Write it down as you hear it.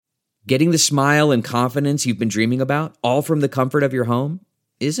Getting the smile and confidence you've been dreaming about, all from the comfort of your home,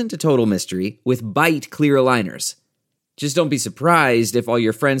 isn't a total mystery with Bite clear aligners. Just don't be surprised if all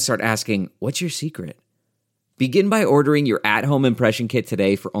your friends start asking, "What's your secret?" Begin by ordering your at-home impression kit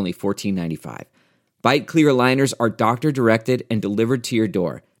today for only $14.95. Bite clear aligners are doctor-directed and delivered to your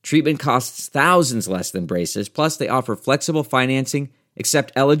door. Treatment costs thousands less than braces, plus they offer flexible financing,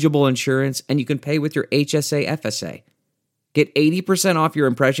 accept eligible insurance, and you can pay with your HSA FSA. Get 80% off your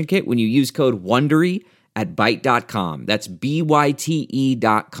impression kit when you use code WONDERY at Byte.com. That's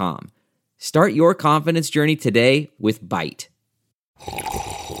BYTE.com. Start your confidence journey today with Byte.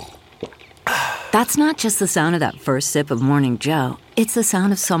 That's not just the sound of that first sip of Morning Joe. It's the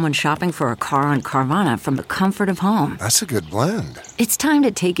sound of someone shopping for a car on Carvana from the comfort of home. That's a good blend. It's time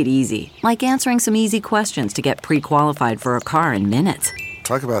to take it easy, like answering some easy questions to get pre-qualified for a car in minutes.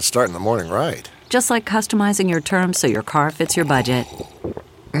 Talk about starting the morning right. Just like customizing your terms so your car fits your budget.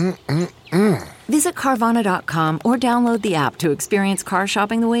 Visit Carvana.com or download the app to experience car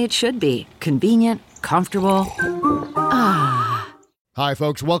shopping the way it should be. Convenient, comfortable. Hi,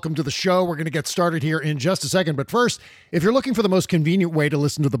 folks. Welcome to the show. We're going to get started here in just a second. But first, if you're looking for the most convenient way to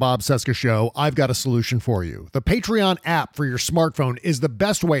listen to the Bob Cesca Show, I've got a solution for you. The Patreon app for your smartphone is the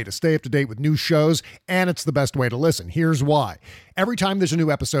best way to stay up to date with new shows, and it's the best way to listen. Here's why. Every time there's a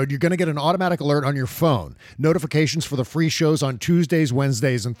new episode, you're going to get an automatic alert on your phone, notifications for the free shows on Tuesdays,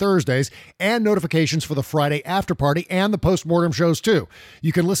 Wednesdays, and Thursdays, and notifications for the Friday after party and the postmortem shows too.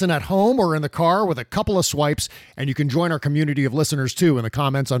 You can listen at home or in the car with a couple of swipes, and you can join our community of listeners too in the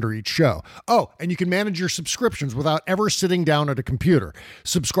comments under each show. Oh, and you can manage your subscriptions without ever sitting down at a computer.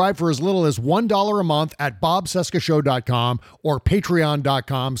 Subscribe for as little as $1 a month at bobcescashow.com or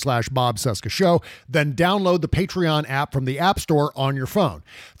patreon.com/bobcescashow. Then download the Patreon app from the App Store on your phone.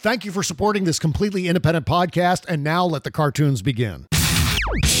 Thank you for supporting this completely independent podcast, and now let the cartoons begin.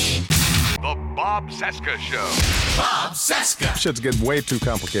 The Bob Cesca Show. Bob Cesca. Shit's getting way too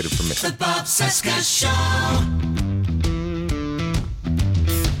complicated for me. The Bob Cesca Show.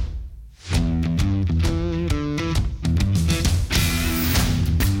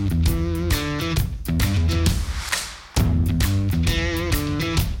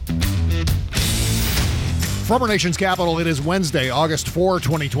 From our nation's capital, it is Wednesday, August 4,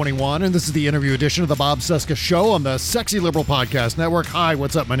 2021, and this is the interview edition of the Bob Cesca Show on the Sexy Liberal Podcast Network. Hi,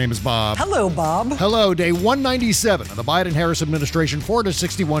 what's up? My name is Bob. Hello, Bob. Hello. Day 197 of the Biden-Harris administration, 4 to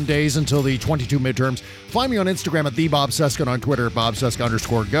 61 days until the 22 midterms. Find me on Instagram at TheBobCesca and on Twitter at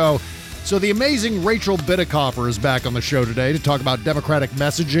BobCesca_go. So the amazing Rachel Bitecofer is back on the show today to talk about Democratic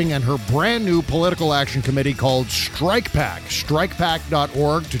messaging and her brand new political action committee called Strike PAC.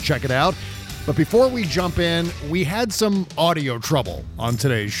 StrikePAC.org to check it out. But before we jump in, we had some audio trouble on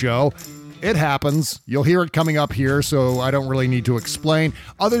today's show. It happens. You'll hear it coming up here, so I don't really need to explain,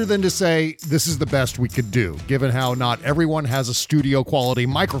 other than to say this is the best we could do, given how not everyone has a studio-quality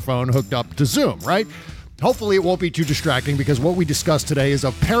microphone hooked up to Zoom, right? Hopefully it won't be too distracting, because what we discuss today is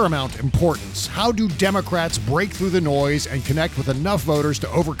of paramount importance. How do Democrats break through the noise and connect with enough voters to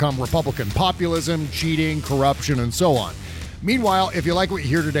overcome Republican populism, cheating, corruption, and so on? Meanwhile, if you like what you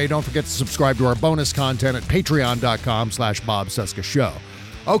hear today, don't forget to subscribe to our bonus content at patreon.com/BobCescaShow.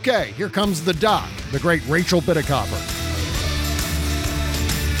 Okay, here comes the doc, the great Rachel Bitecofer.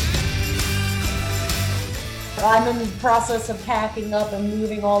 I'm in the process of packing up and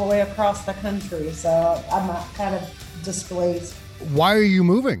moving all the way across the country, so I'm kind of displaced. Why are you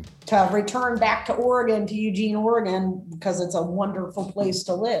moving? To return back to Oregon, to Eugene, Oregon, because it's a wonderful place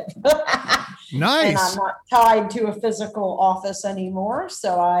to live. Nice. And I'm not tied to a physical office anymore,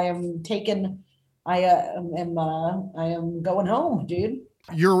 so I am going home, dude.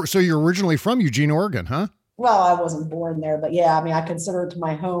 You're originally from Eugene, Oregon, huh? Well, I wasn't born there, but yeah, I mean, I consider it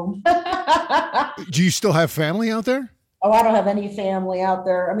my home. Do you still have family out there? Oh, I don't have any family out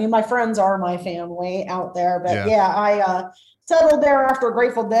there. I mean, my friends are my family out there, but I settled there after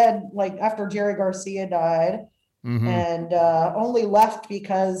Grateful Dead, like after Jerry Garcia died, and only left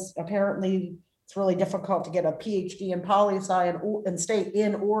because apparently it's really difficult to get a PhD in poli-sci and stay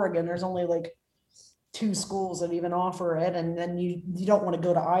in Oregon. There's only like 2 schools that even offer it, and then you don't want to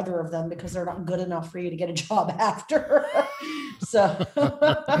go to either of them because they're not good enough for you to get a job after. So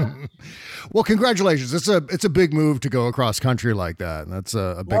well, congratulations. It's a big move to go across country like that. That's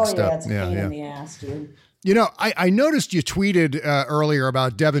a big step. Yeah, it's a pain in the ass, dude. You know, I noticed you tweeted earlier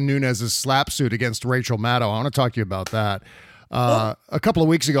about Devin Nunes' slap suit against Rachel Maddow. I want to talk to you about that. A couple of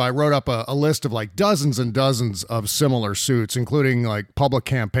weeks ago, I wrote up a list of like dozens and dozens of similar suits, including like public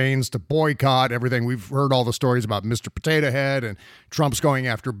campaigns to boycott everything. We've heard all the stories about Mr. Potato Head and Trump's going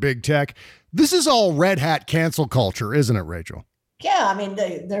after big tech. This is all red hat cancel culture, isn't it, Rachel? Yeah, I mean,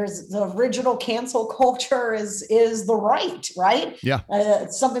 there's the original cancel culture is the right? Yeah.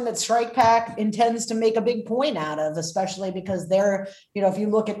 It's something that Strike Pack intends to make a big point out of, especially because they're, if you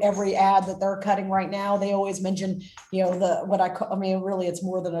look at every ad that they're cutting right now, they always mention, really, it's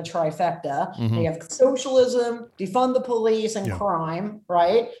more than a trifecta. They have socialism, defund the police, and crime,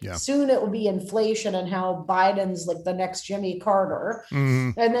 right? Yeah. Soon it will be inflation and how Biden's like the next Jimmy Carter.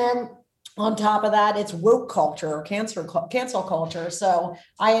 And then on top of that, it's woke culture or cancel culture. So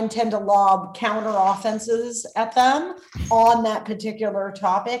I intend to lob counter offenses at them on that particular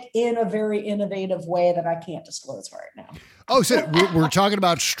topic in a very innovative way that I can't disclose right now. Oh, so we're talking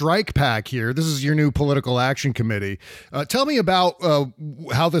about Strike Pack here. This is your new political action committee. Tell me about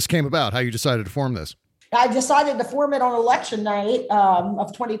how this came about, how you decided to form this. I decided to form it on election night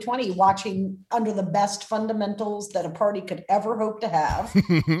of 2020, watching under the best fundamentals that a party could ever hope to have.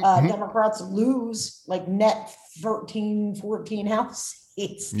 Democrats lose like net 13, 14 House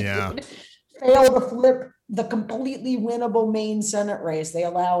seats. Yeah. Fail to flip the completely winnable Maine Senate race. They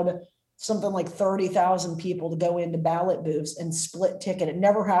allowed something like 30,000 people to go into ballot booths and split ticket. It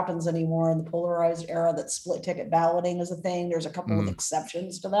never happens anymore in the polarized era that split ticket balloting is a thing. There's a couple of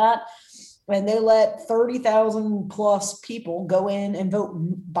exceptions to that. And they let 30,000 plus people go in and vote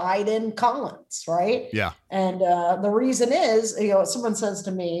Biden Collins, right? Yeah. And the reason is, someone says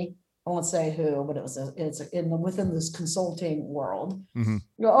to me, I won't say who, but it's within this consulting world. Oh,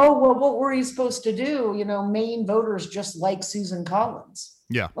 well, what were you supposed to do? Maine voters just like Susan Collins.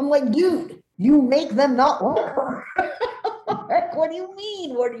 Yeah. I'm like, dude, you make them not like her. What do you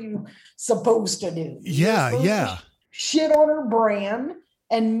mean? What are you supposed to do? Yeah. Shit on her brand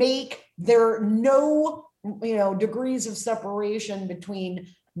and make there no, degrees of separation between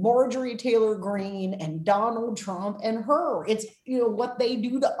Marjorie Taylor Greene and Donald Trump and her. It's, what they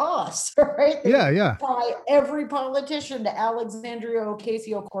do to us, right? They tie every politician to Alexandria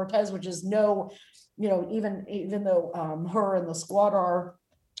Ocasio-Cortez, which is even though her and the squad are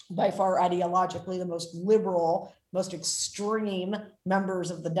by far ideologically the most liberal, most extreme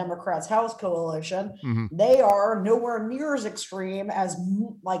members of the Democrats' House coalition, they are nowhere near as extreme as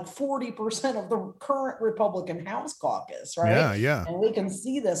like 40% of the current Republican House caucus, right? Yeah. And we can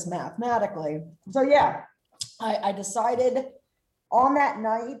see this mathematically. So I decided on that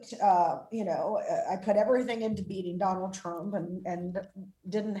night, I put everything into beating Donald Trump and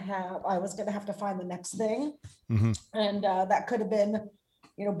I was going to have to find the next thing. And that could have been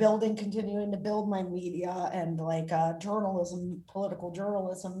continuing to build my media and journalism, political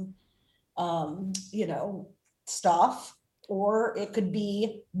journalism, stuff, or it could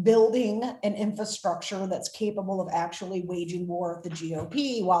be building an infrastructure that's capable of actually waging war at the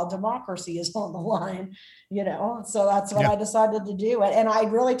GOP while democracy is on the line, so that's what I decided to do. And I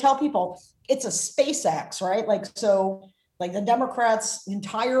really tell people it's a SpaceX, right? The Democrats'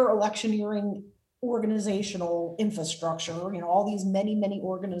 entire electioneering organizational infrastructure, all these many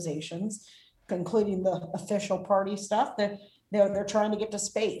organizations, including the official party stuff, that they're trying to get to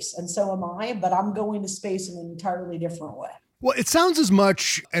space, and so am I, but I'm going to space in an entirely different way. Well, it sounds as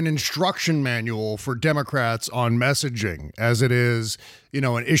much an instruction manual for Democrats on messaging as it is,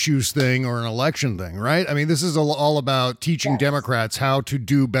 an issues thing or an election thing, right? I mean, this is all about teaching Democrats how to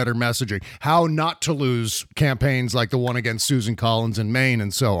do better messaging, how not to lose campaigns like the one against Susan Collins in Maine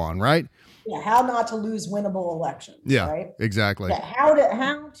and so on, right? Yeah, how not to lose winnable elections. Yeah, right? Exactly. Yeah, how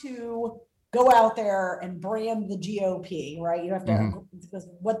to go out there and brand the GOP, right? You have to, because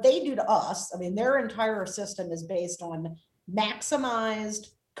what they do to us, I mean, their entire system is based on maximized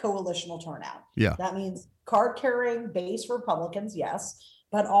coalitional turnout. Yeah. That means card-carrying base Republicans, yes,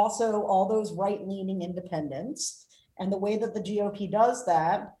 but also all those right-leaning independents. And the way that the GOP does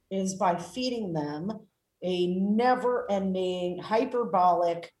that is by feeding them a never-ending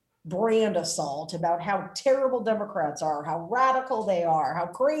hyperbolic brand assault about how terrible Democrats are, how radical they are, how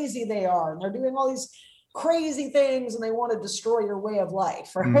crazy they are, and they're doing all these crazy things and they want to destroy your way of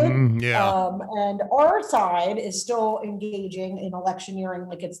life, right? And our side is still engaging in electioneering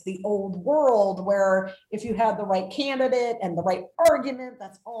like it's the old world, where if you have the right candidate and the right argument,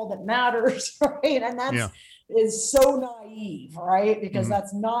 that's all that matters, right? And that's is so naive, right? Because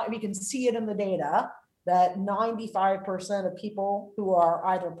that's not, we can see it in the data that 95% of people who are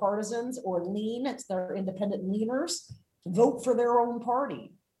either partisans or lean, it's their independent leaners, vote for their own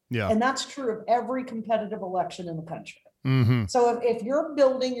party. Yeah. And that's true of every competitive election in the country. So if you're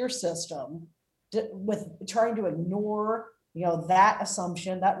building your system with trying to ignore, that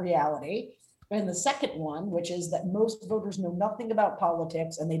assumption, that reality, and the second one, which is that most voters know nothing about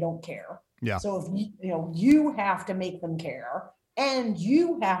politics and they don't care. Yeah. So if you have to make them care, and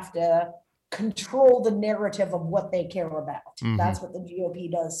you have to control the narrative of what they care about. That's what the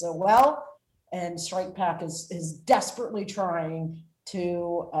GOP does so well. And Strike Pack is desperately trying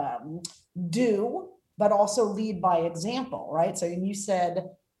to do, but also lead by example, right? So you said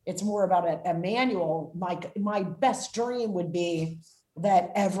it's more about a manual. My best dream would be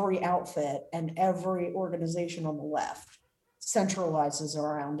that every outfit and every organization on the left centralizes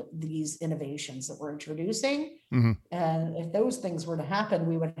around these innovations that we're introducing. And if those things were to happen,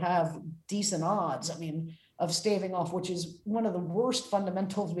 we would have decent odds, of staving off, which is one of the worst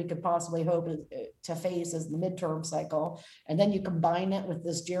fundamentals we could possibly hope to face as the midterm cycle. And then you combine it with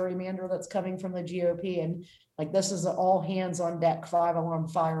this gerrymander that's coming from the GOP, and this is an all hands on deck 5-alarm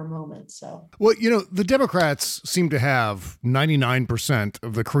fire moment. So, well, the Democrats seem to have 99%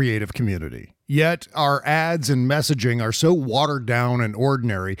 of the creative community, yet our ads and messaging are so watered down and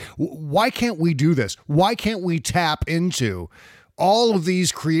ordinary. Why can't we do this? Why can't we tap into all of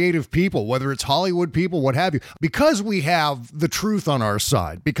these creative people, whether it's Hollywood people, what have you, because we have the truth on our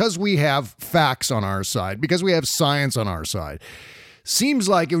side, because we have facts on our side, because we have science on our side? Seems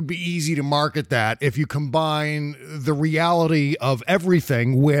like it would be easy to market that if you combine the reality of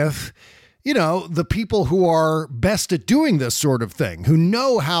everything with, the people who are best at doing this sort of thing, who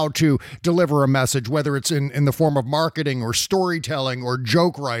know how to deliver a message, whether it's in the form of marketing or storytelling or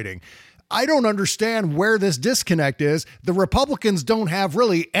joke writing. I don't understand where this disconnect is. The Republicans don't have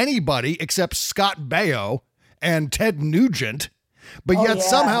really anybody except Scott Baio and Ted Nugent, but yet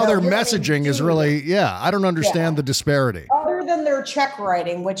somehow their messaging is really, I don't understand the disparity. Other than their check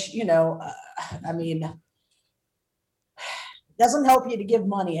writing, which, doesn't help you to give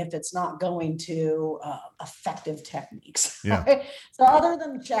money if it's not going to effective techniques. Yeah. Right? So other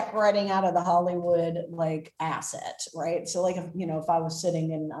than check writing out of the Hollywood asset, right? So if I was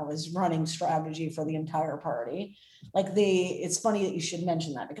sitting and I was running strategy for the entire party, it's funny that you should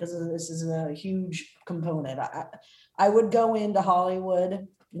mention that, because this is a huge component. I would go into Hollywood,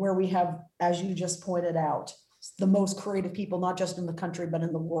 where we have, as you just pointed out, the most creative people, not just in the country, but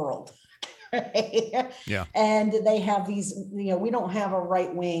in the world. Yeah. And they have these, we don't have a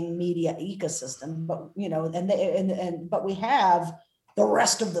right-wing media ecosystem, but, but we have the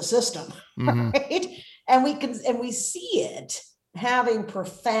rest of the system, right? And we see it having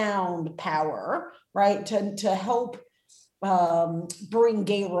profound power, right? To help bring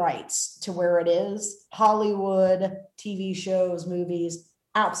gay rights to where it is. Hollywood, TV shows, movies,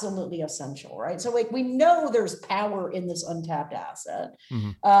 absolutely essential, right? So we know there's power in this untapped asset.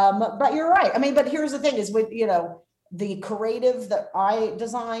 But you're right. But here's the thing is with, the creative that I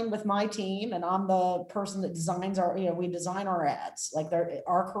design with my team, and I'm the person that designs we design our ads.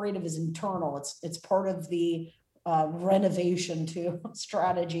 Our creative is internal. It's part of the renovation to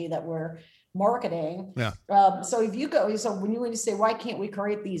strategy that we're marketing. Yeah. So when you say, why can't we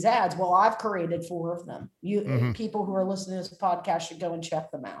create these ads? Well, I've created 4 of them. People who are listening to this podcast should go and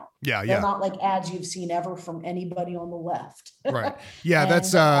check them out. They're not like ads you've seen ever from anybody on the left. Right. Yeah.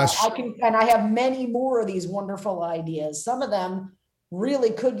 That's I have many more of these wonderful ideas. Some of them really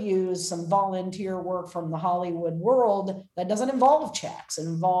could use some volunteer work from the Hollywood world that doesn't involve checks. It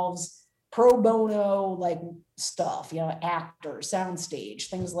involves pro bono stuff, actors, soundstage,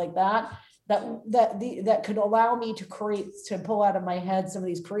 things like that. That could allow me to pull out of my head some of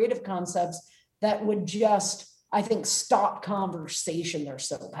these creative concepts that would just, I think, stop conversation. They're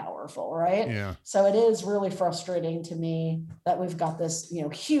so powerful, right? Yeah. So it is really frustrating to me that we've got this,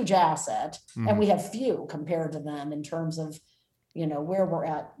 huge asset, and we have few compared to them in terms of, where we're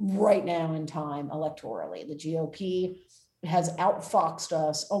at right now in time electorally. The GOP has outfoxed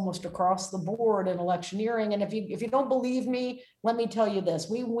us almost across the board in electioneering. And if you don't believe me, let me tell you this: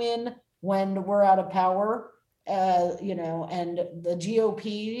 we win when we're out of power, and the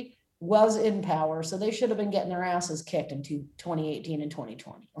GOP was in power, so they should have been getting their asses kicked in 2018 and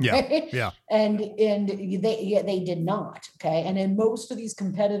 2020. Okay? Yeah. And they did not. Okay. And in most of these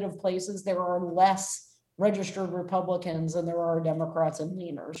competitive places, there are less registered Republicans than there are Democrats and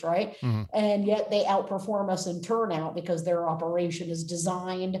leaners, right? And yet they outperform us in turnout because their operation is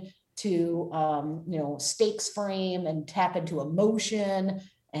designed to, stakes frame and tap into emotion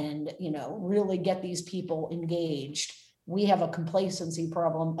and, really get these people engaged. We have a complacency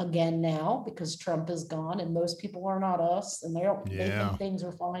problem again now because Trump is gone and most people are not us, and they think things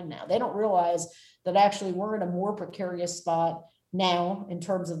are fine now. They don't realize that actually we're in a more precarious spot now in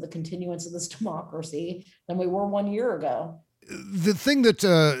terms of the continuance of this democracy than we were 1 year ago. The thing that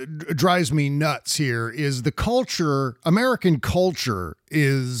drives me nuts here is the culture. American culture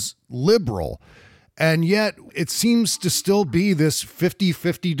is liberal. And yet it seems to still be this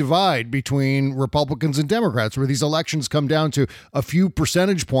 50-50 divide between Republicans and Democrats, where these elections come down to a few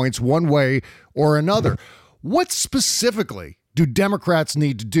percentage points one way or another. What specifically do Democrats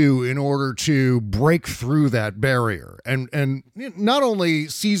need to do in order to break through that barrier and not only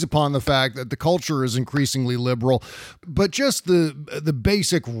seize upon the fact that the culture is increasingly liberal, but just the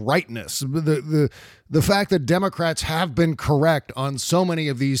basic rightness, the fact that Democrats have been correct on so many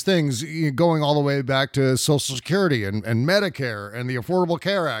of these things, going all the way back to Social Security and Medicare and the Affordable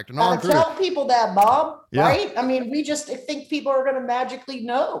Care Act and all through. Tell people that, Bob, Yeah. right? I mean, we just think people are going to magically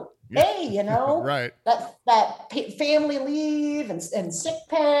know. Hey, Right. that family leave and sick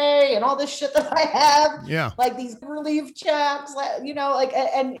pay and all this shit that I have, like these relief checks,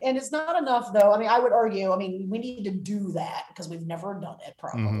 and it's not enough though. I mean, I would argue, we need to do that because we've never done it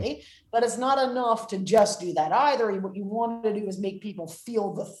probably, but it's not enough to just do that either. What you want to do is make people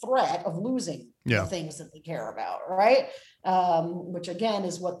feel the threat of losing the things that they care about, right? Which again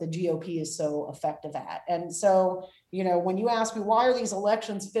is what the GOP is so effective at. And so, when you ask me, why are these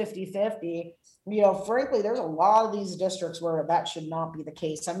elections 50-50? Frankly, there's a lot of these districts where that should not be the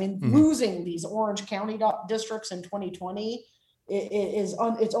case. I mean, losing these Orange County districts in 2020, it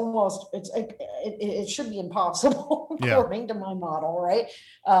should be impossible according to my model, right?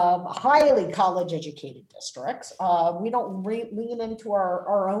 Highly college educated districts. We don't lean into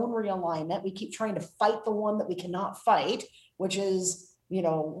our own realignment. We keep trying to fight the one that we cannot fight, which is,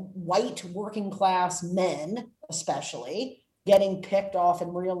 white working class men, especially, getting picked off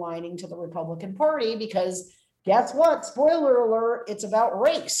and realigning to the Republican Party because guess what? Spoiler alert, it's about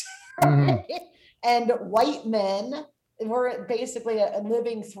race. Right? And white men were basically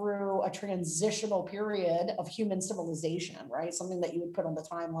living through a transitional period of human civilization, right? Something that you would put on the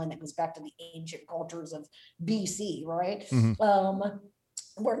timeline that goes back to the ancient cultures of BC, right?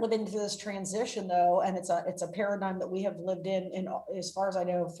 We're living through this transition though, and it's a paradigm that we have lived in as far as I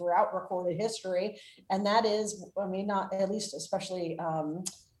know throughout recorded history, and that is, not at least, especially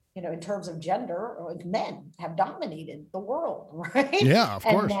in terms of gender, men have dominated the world, right? Yeah, of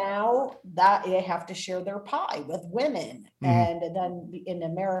course. And now that they have to share their pie with women, and then in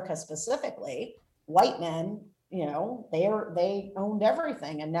America specifically, white men, they owned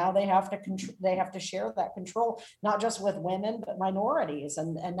everything, and now they have to share that control, not just with women but minorities,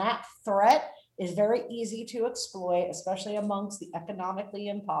 and that threat is very easy to exploit, especially amongst the economically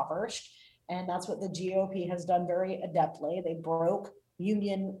impoverished, and that's what the GOP has done very adeptly. They broke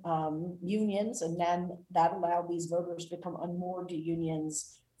unions, and then that allowed these voters to become unmoored to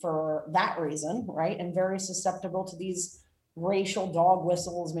unions for that reason, right? And very susceptible to these racial dog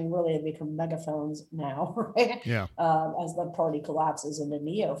whistles. Really they become megaphones now, right? As the party collapses into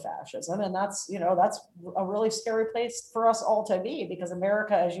neo-fascism, and that's a really scary place for us all to be, because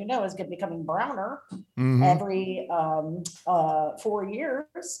America, as you know, is becoming browner every 4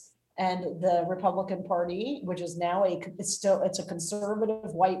 years. And the Republican Party, which is now it's a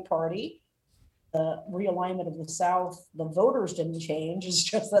conservative white party. The realignment of the South, the voters didn't change. It's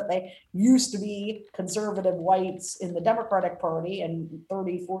just that they used to be conservative whites in the Democratic Party, and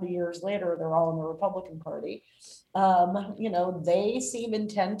 30, 40 years later, they're all in the Republican Party. They seem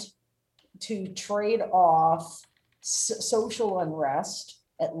intent to trade off social unrest,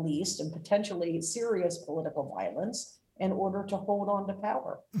 at least, and potentially serious political violence in order to hold on to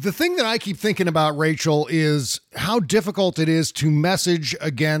power. The thing that I keep thinking about, Rachel, is how difficult it is to message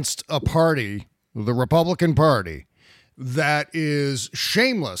against a party, the Republican Party, that is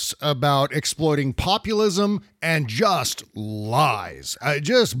shameless about exploiting populism and just lies,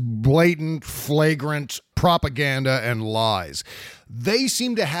 just blatant, flagrant propaganda and lies. They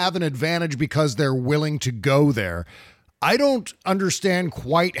seem to have an advantage because they're willing to go there. I don't understand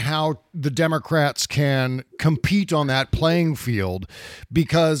quite how the Democrats can compete on that playing field,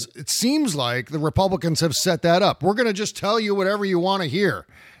 because it seems like the Republicans have set that up. We're going to just tell you whatever you want to hear.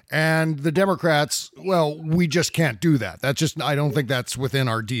 And the Democrats, well, we just can't do that. I don't think that's within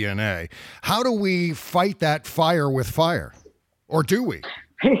our DNA. How do we fight that fire with fire? Or do we?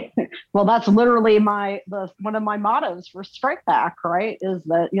 Well, that's literally one of my mottos for Strike Back, right? Is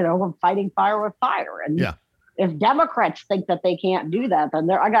that, we're fighting fire with fire. And if Democrats think that they can't do that, then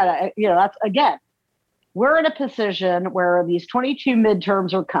that's, again, we're in a position where these 22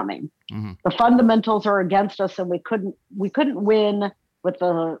 midterms are coming. The fundamentals are against us, and we couldn't win with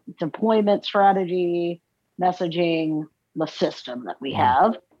the deployment strategy, messaging, the system that we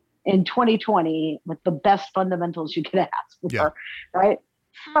have in 2020 with the best fundamentals you could ask for, right?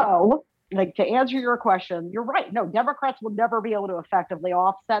 So, to answer your question, you're right. No, Democrats will never be able to effectively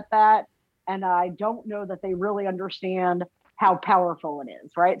offset that. And I don't know that they really understand how powerful it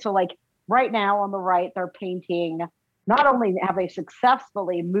is, right? So, right now on the right, they're painting, not only have they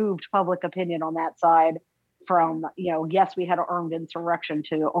successfully moved public opinion on that side from, yes, we had an armed insurrection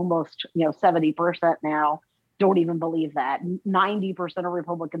to almost, 70% now. Don't even believe that. 90% of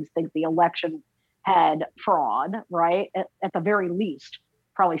Republicans think the election had fraud, right? At the very least,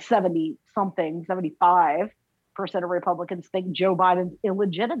 probably 75% of Republicans think Joe Biden's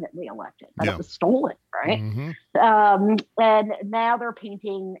illegitimately elected, that it was stolen, right? And now they're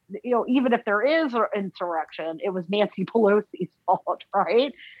painting, even if there is an insurrection, it was Nancy Pelosi's fault,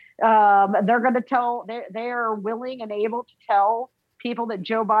 right? They're going to tell, they're willing and able to tell people that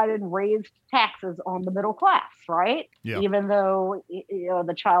Joe Biden raised taxes on the middle class, right? Yeah. Even though,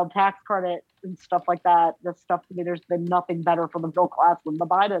 the child tax credit and stuff like that, there's been nothing better for the middle class than the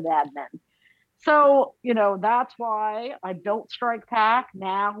Biden admin. So, that's why I don't strike back.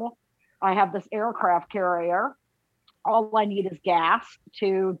 Now I have this aircraft carrier. All I need is gas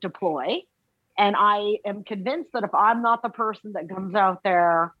to deploy. And I am convinced that if I'm not the person that comes out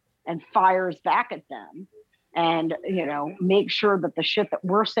there and fires back at them and, make sure that the shit that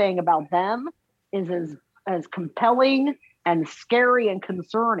we're saying about them is as compelling and scary and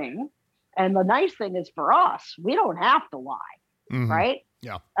concerning. And the nice thing is for us, we don't have to lie, right?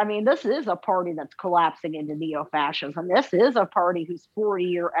 Yeah. I mean, this is a party that's collapsing into neo-fascism. This is a party whose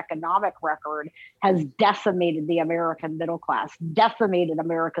 40-year economic record has decimated the American middle class, decimated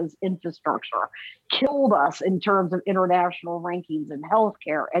America's infrastructure, killed us in terms of international rankings in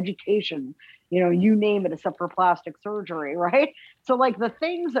healthcare, education, you name it, except for plastic surgery, right? So like the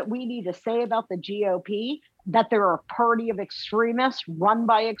things that we need to say about the GOP, that they're a party of extremists, run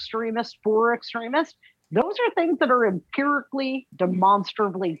by extremists, for extremists, those are things that are empirically,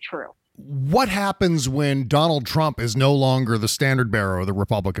 demonstrably true. What happens when Donald Trump is no longer the standard bearer of the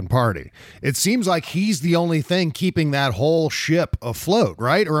Republican Party? It seems like he's the only thing keeping that whole ship afloat,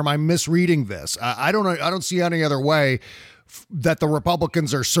 right? Or am I misreading this? I don't know. I don't see any other way that the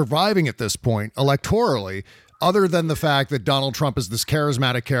Republicans are surviving at this point electorally, other than the fact that Donald Trump is this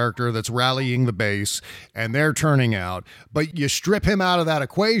charismatic character that's rallying the base and they're turning out. But you strip him out of that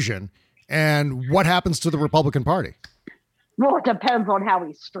equation, and what happens to the Republican Party? Well, it depends on how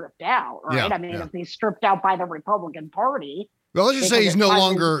he's stripped out, right? If he's stripped out by the Republican Party. Well, let's just say he's no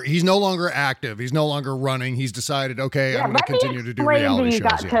longer active. He's no longer running. He's decided, okay, I'm going to continue to do reality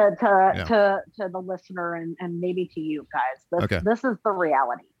shows. To the listener and maybe to you guys. This is the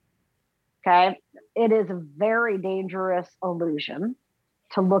reality. Okay. It is a very dangerous illusion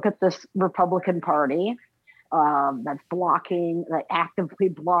to look at this Republican Party that actively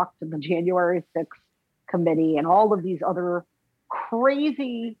blocked the January 6th committee and all of these other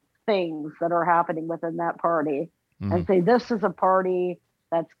crazy things that are happening within that party, and say this is a party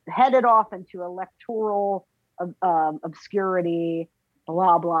that's headed off into electoral obscurity,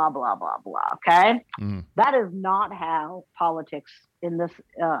 blah, blah, blah, blah, blah. Okay. That is not how politics in this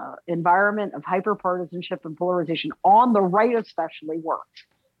environment of hyperpartisanship and polarization on the right especially works.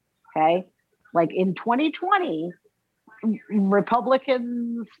 Okay. Like in 2020,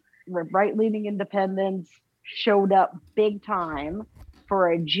 Republicans, right-leaning independents showed up big time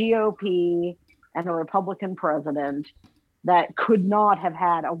for a GOP and a Republican president that could not have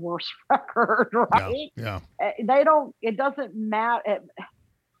had a worse record, right? Yeah. It doesn't matter.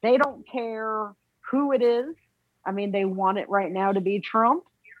 They don't care who it is. I mean, they want it right now to be Trump,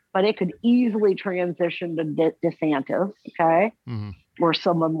 but it could easily transition to DeSantis, okay? Or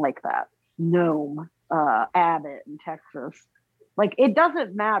someone like that. Noam, Abbott in Texas. Like, it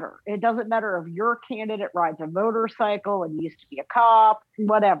doesn't matter. It doesn't matter if your candidate rides a motorcycle and used to be a cop,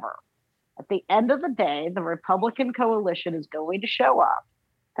 whatever. At the end of the day, the Republican coalition is going to show up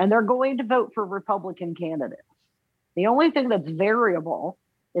and they're going to vote for Republican candidates. The only thing that's variable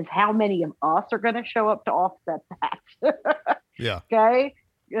is how many of us are going to show up to offset that. Yeah. Okay.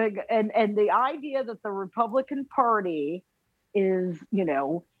 And the idea that the Republican Party is,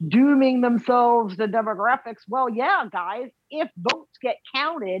 dooming themselves to demographics. Well, yeah, guys, if votes get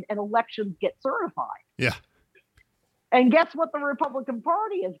counted and elections get certified. Yeah. And guess what the Republican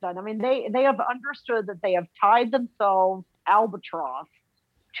Party has done? I mean, they have understood that they have tied themselves albatross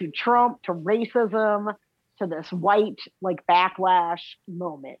to Trump, to racism, to this white backlash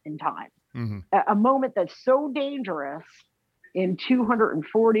moment in time. A moment that's so dangerous in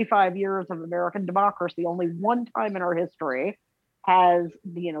 245 years of American democracy. Only one time in our history has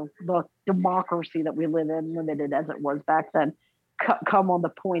the democracy that we live in, limited as it was back then, come on the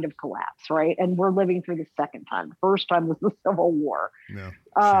point of collapse, right? And we're living through the second time. The first time was the Civil War. Yeah.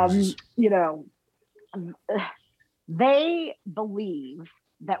 They believe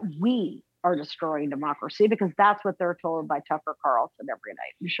that we, are destroying democracy, because that's what they're told by Tucker Carlson every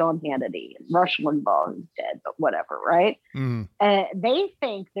night, and Sean Hannity, and Rush Limbaugh, who's dead, but whatever, right? And they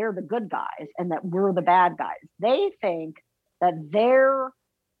think they're the good guys and that we're the bad guys. They think that their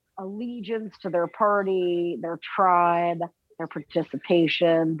allegiance to their party, their tribe, their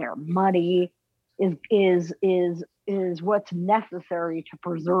participation, their money is what's necessary to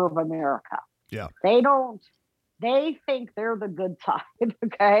preserve America. Yeah. They think they're the good side,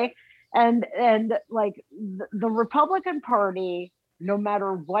 okay? And like the Republican Party, no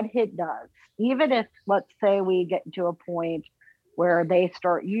matter what it does, even if, let's say, we get to a point where they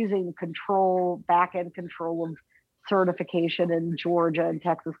start using back-end control of certification in Georgia and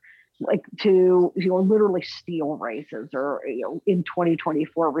Texas, like to literally steal races, or in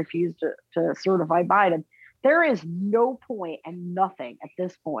 2024 refuse to certify Biden. There is no point and nothing at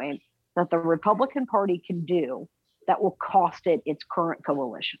this point that the Republican Party can do that will cost it its current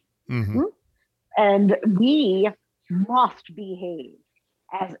coalition. And we must behave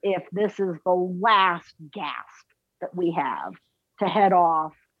as if this is the last gasp that we have to head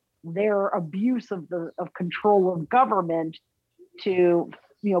off their abuse of control of government to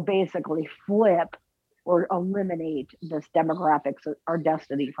basically flip or eliminate this demographics or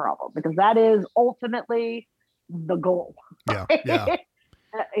destiny problem, because that is ultimately the goal. Yeah.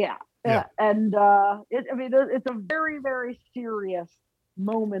 And it's a very, very serious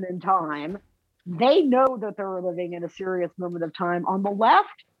moment in time. They know that they're living in a serious moment of time. On the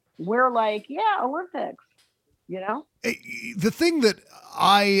left, we're like, Olympics, The thing that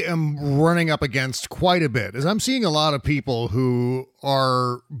I am running up against quite a bit is I'm seeing a lot of people who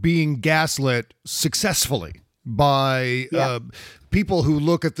are being gaslit successfully by people who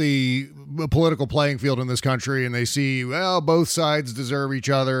look at the political playing field in this country and they see, well, both sides deserve each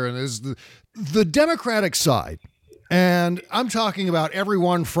other. And there's the Democratic side. And I'm talking about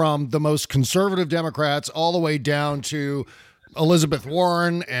everyone from the most conservative Democrats all the way down to Elizabeth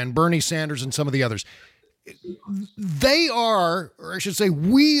Warren and Bernie Sanders and some of the others. They are, or I should say,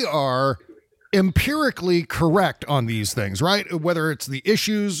 we are empirically correct on these things, right? Whether it's the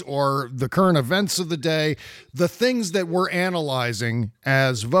issues or the current events of the day, the things that we're analyzing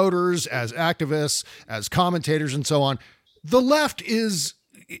as voters, as activists, as commentators, and so on, the left is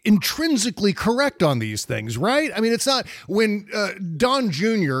intrinsically correct on these things, right? I mean, it's not when Don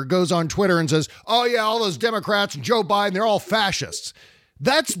Jr. goes on Twitter and says, oh yeah, all those Democrats and Joe Biden, they're all fascists.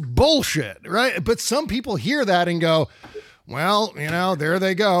 That's bullshit, right? But some people hear that and go, well, there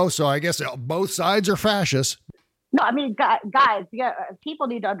they go. So I guess both sides are fascists. No, I mean, guys, people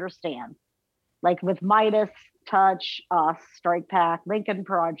need to understand, like with Midas, Touch, Us, Strike Pack, Lincoln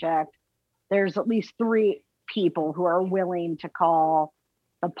Project, there's at least 3 people who are willing to call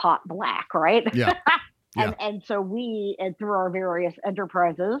the pot black, right? Yeah. And so we, and through our various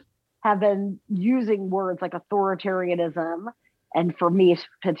enterprises, have been using words like authoritarianism. And for me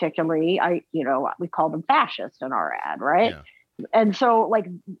particularly, we call them fascist in our ad, right? Yeah. And so, like,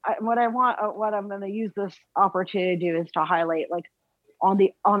 what I'm going to use this opportunity to do is to highlight, like,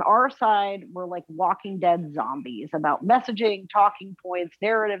 on our side, we're like Walking Dead zombies about messaging, talking points,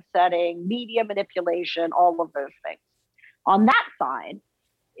 narrative setting, media manipulation, all of those things. On that side,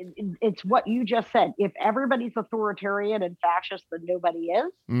 it's what you just said. If everybody's authoritarian and fascist, then nobody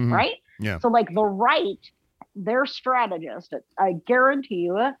is, right? Yeah. So, like, the right, their strategist, I guarantee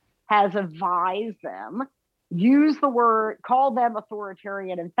you, has advised them, call them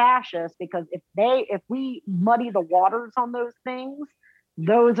authoritarian and fascist, because if we muddy the waters on those things,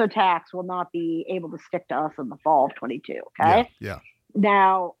 those attacks will not be able to stick to us in the fall of 22. Okay. Yeah.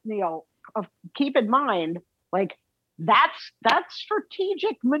 Now, keep in mind, like, that's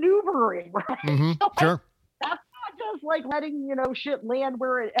strategic maneuvering, right? Mm-hmm. So, sure. That's not just like letting, shit land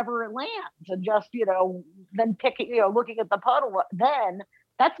wherever it lands and just, then picking, looking at the puddle. Then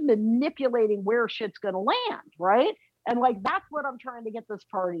that's manipulating where shit's going to land. Right. And like, that's what I'm trying to get this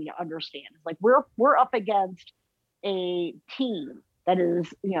party to understand. It's like, we're up against a team that is,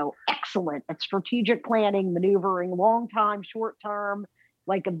 excellent at strategic planning, maneuvering, long time, short term,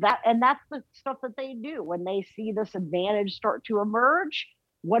 like that. And that's the stuff that they do when they see this advantage start to emerge.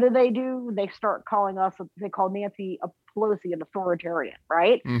 What do? They start calling us, they call Nancy Pelosi an authoritarian,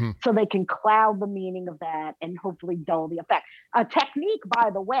 right? Mm-hmm. So they can cloud the meaning of that and hopefully dull the effect. A technique,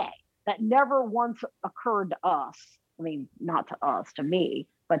 by the way, that never once occurred to us, I mean, not to us, to me,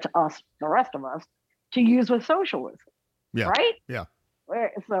 but to us, the rest of us, to use with socialism, right? Yeah.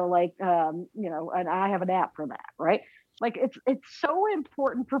 So like, and I have an app for that, right? Like, it's so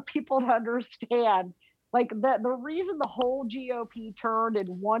important for people to understand, like, the reason the whole GOP turned in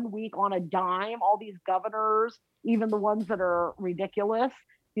 1 week on a dime, all these governors, even the ones that are ridiculous,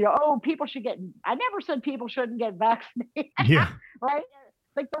 oh, people should get, I never said people shouldn't get vaccinated. Yeah. Right?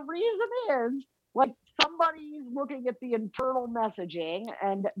 Like the reason is like somebody's looking at the internal messaging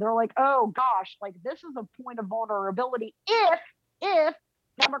and they're like, oh gosh, like this is a point of vulnerability if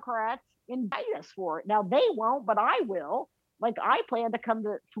Democrats indict us for it. Now they won't, but I will. Like I plan to come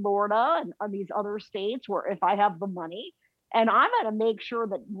to Florida and these other states where if I have the money, and I'm going to make sure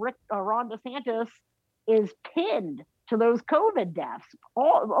that Ron DeSantis is pinned to those COVID deaths,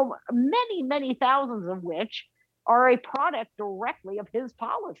 many thousands of which are a product directly of his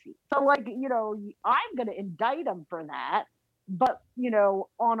policy. So like, I'm going to indict him for that. But,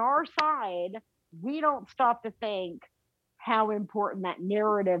 on our side, we don't stop to think how important that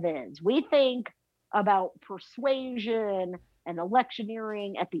narrative is. We think about persuasion and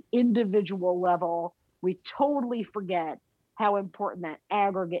electioneering at the individual level. We totally forget how important that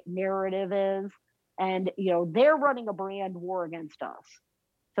aggregate narrative is. And, they're running a brand war against us.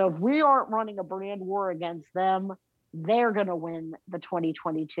 So if we aren't running a brand war against them, they're going to win the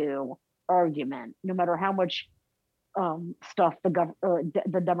 2022 argument, no matter how much stuff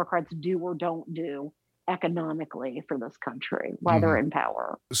the Democrats do or don't do economically for this country while they're in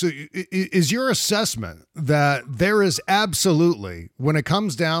power. So is your assessment that there is absolutely, when it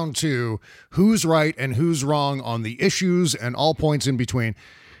comes down to who's right and who's wrong on the issues and all points in between,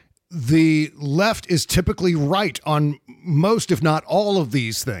 the left is typically right on most, if not all of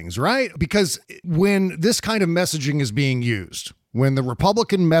these things, right? Because when this kind of messaging is being used, when the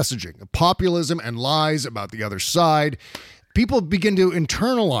Republican messaging, populism and lies about the other side, people begin to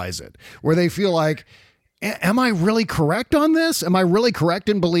internalize it, where they feel like, am I really correct on this? Am I really correct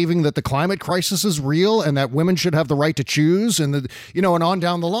in believing that the climate crisis is real and that women should have the right to choose and and on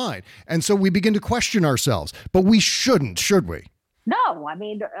down the line? And so we begin to question ourselves, but we shouldn't, should we? No, I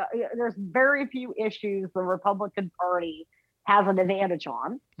mean, there's very few issues the Republican Party has an advantage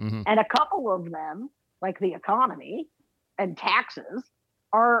on. And a couple of them, like the economy and taxes,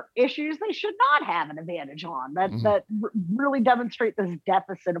 are issues they should not have an advantage on. That really demonstrate this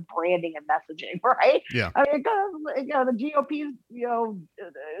deficit of branding and messaging, right? Yeah. I mean, the GOP's,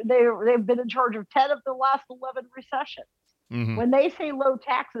 they've been in charge of 10 of the last 11 recessions. When they say low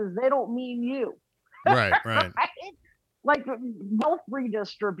taxes, they don't mean you. Right. Right? Like wealth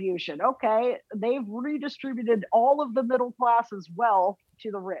redistribution. Okay. They've redistributed all of the middle class's wealth to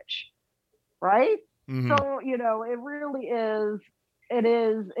the rich. Right. So, it really is,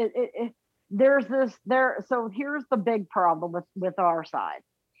 so here's the big problem with our side.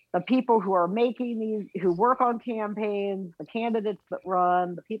 The people who are making these, who work on campaigns, the candidates that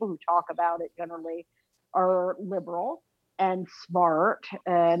run, the people who talk about it generally are liberal and smart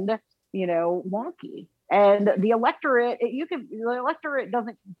and, wonky. And the electorate, the electorate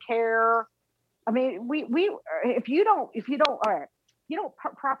doesn't care. I mean, if you don't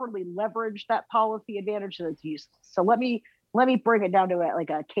properly leverage that policy advantage, then it's useless. So let me bring it down to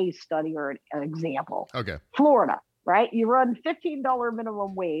a case study or an example. Okay. Florida, right? You run $15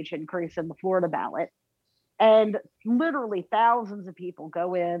 minimum wage increase in the Florida ballot, and literally thousands of people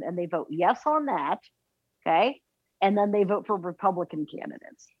go in and they vote yes on that. Okay. And then they vote for Republican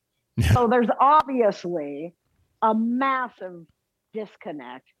candidates. So there's obviously a massive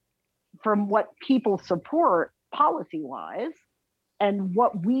disconnect from what people support policy-wise and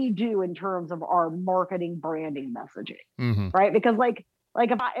what we do in terms of our marketing branding messaging, right? Because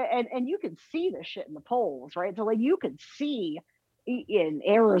if I and you can see this shit in the polls, right? So you can see in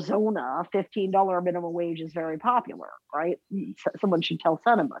Arizona, $15 minimum wage is very popular, right? Someone should tell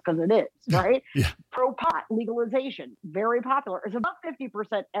Sinema because it is, right? Yeah. Pro pot legalization, very popular. It's about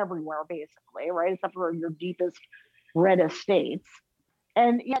 50% everywhere, basically, right? Except for your deepest, reddest states.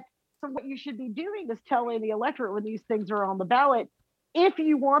 And yet, so what you should be doing is telling the electorate when these things are on the ballot, if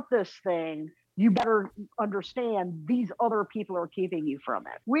you want this thing, you better understand these other people are keeping you from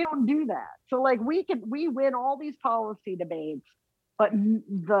it. We don't do that. So we win all these policy debates, but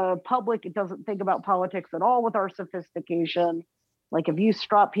the public doesn't think about politics at all with our sophistication. Like if you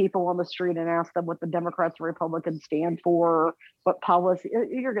stop people on the street and ask them what the Democrats and Republicans stand for, what policy,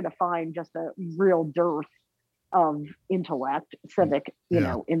 you're going to find just a real dearth of intellect, civic,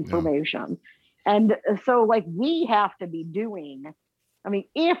 information. Yeah. And so we have to be doing,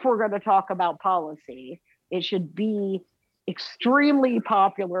 if we're going to talk about policy, it should be extremely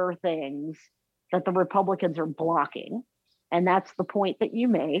popular things that the Republicans are blocking. And that's the point that you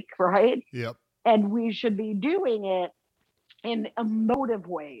make, right? Yep. And we should be doing it in emotive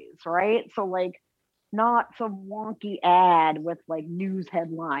ways, right? So not some wonky ad with news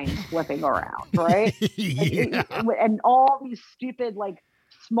headlines flipping around, right? Yeah. And all these stupid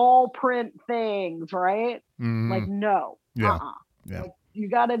small print things, right? No. Yeah. Yeah. you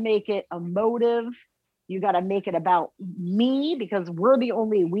got to make it emotive. You got to make it about me, because we're the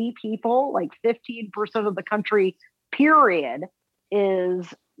only we people. Like 15% of the country, period, is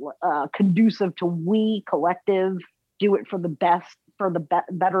conducive to we collective. Do it for the best, for the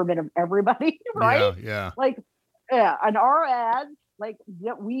betterment of everybody, right? Yeah. Like, yeah, and our ads, like,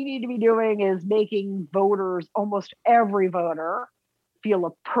 what we need to be doing is making voters, almost every voter, feel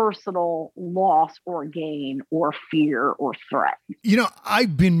a personal loss or gain or fear or threat. You know,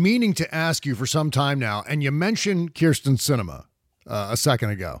 I've been meaning to ask you for some time now, and you mentioned Kirsten Sinema a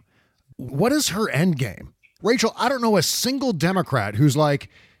second ago. What is her end game? Rachel, I don't know a single Democrat who's like,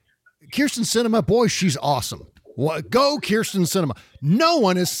 Kirsten Sinema, boy, she's awesome. Go Kirsten Sinema. No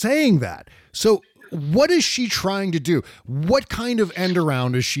one is saying that. So what is she trying to do? What kind of end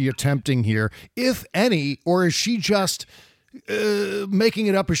around is she attempting here, if any, or is she just making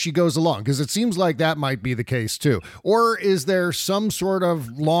it up as she goes along? Because it seems like that might be the case too. Or is there some sort of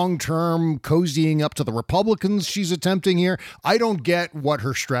long-term cozying up to the Republicans she's attempting here? I don't get what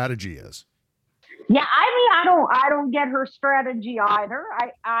her strategy is. Yeah, I don't get her strategy either.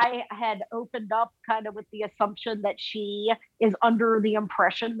 I had opened up kind of with the assumption that she is under the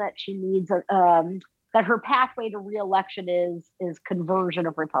impression that she needs that her pathway to reelection is conversion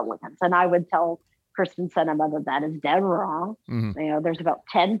of Republicans, and I would tell Kristen Sinema that is dead wrong. Mm-hmm. You know, there's about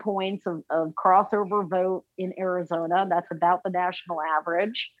 10 points of crossover vote in Arizona. That's about the national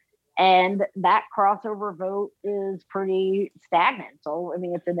average. And that crossover vote is pretty stagnant. So, I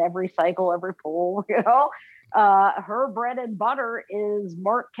mean, it's in every cycle, every poll, you know. Her bread and butter is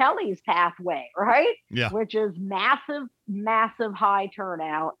Mark Kelly's pathway, right? Yeah. Which is massive, massive high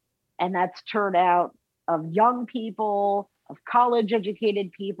turnout. And that's turnout of young people, of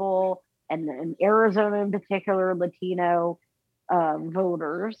college-educated people, and in Arizona in particular, Latino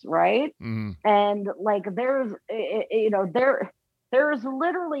voters, right? Mm-hmm. And like, there's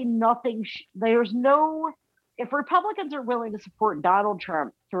literally nothing. If Republicans are willing to support Donald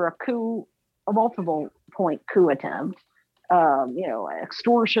Trump through a multiple point coup attempt,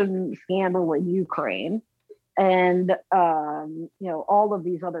 extortion scandal in Ukraine, and all of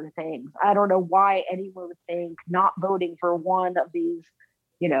these other things, I don't know why anyone would think not voting for one of these,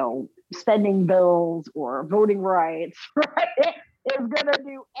 spending bills or voting rights, right, is going to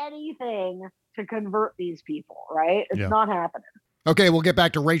do anything to convert these people, right? It's not happening. Okay, we'll get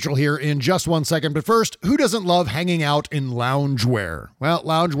back to Rachel here in just 1 second. But first, who doesn't love hanging out in loungewear? Well,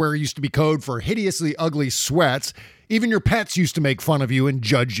 loungewear used to be code for hideously ugly sweats. Even your pets used to make fun of you and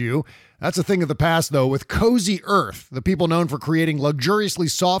judge you. That's a thing of the past, though, with Cozy Earth. The people known for creating luxuriously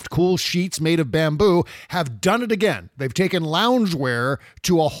soft, cool sheets made of bamboo have done it again. They've taken loungewear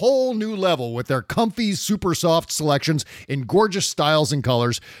to a whole new level with their comfy, super soft selections in gorgeous styles and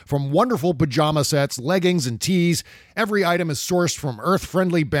colors. From wonderful pajama sets, leggings, and tees, every item is sourced from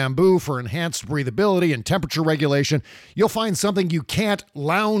earth-friendly bamboo for enhanced breathability and temperature regulation. You'll find something you can't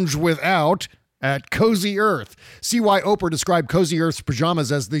lounge without at Cozy Earth. See why Oprah described Cozy Earth's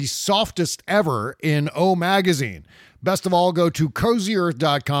pajamas as the softest ever in O Magazine. Best of all, go to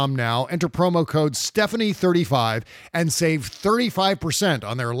CozyEarth.com now, enter promo code Stephanie35, and save 35%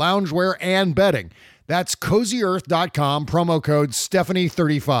 on their loungewear and bedding. That's CozyEarth.com, promo code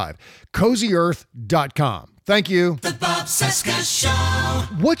Stephanie35. CozyEarth.com. Thank you. The Bob Cesca Show.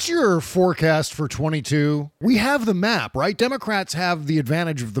 What's your forecast for 22? We have the map, right? Democrats have the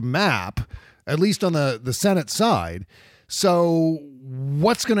advantage of the map, at least on the Senate side. So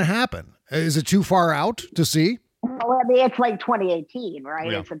what's going to happen? Is it too far out to see? Well, I mean, it's like 2018,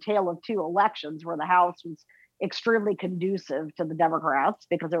 right? Yeah. It's a tale of two elections where the House was extremely conducive to the Democrats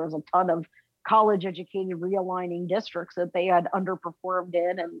because there was a ton of college-educated realigning districts that they had underperformed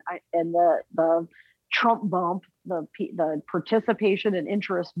in, and the Trump bump, the participation and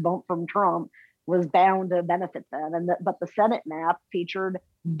interest bump from Trump was bound to benefit them. But the Senate map featured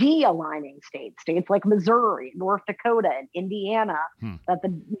de-aligning states like Missouri, North Dakota, and Indiana that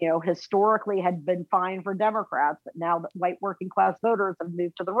historically had been fine for Democrats, but now that white working class voters have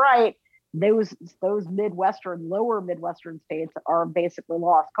moved to the right, those lower Midwestern states are basically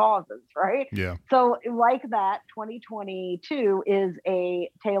lost causes, right? Yeah. So like that, 2022 is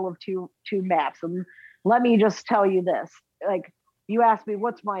a tale of two maps. And let me just tell you this, like, you asked me,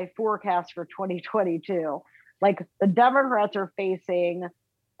 what's my forecast for 2022? Like, the Democrats are facing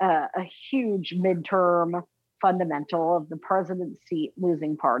a huge midterm fundamental of the president's seat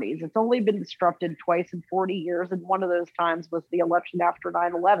losing parties. It's only been disrupted twice in 40 years, and one of those times was the election after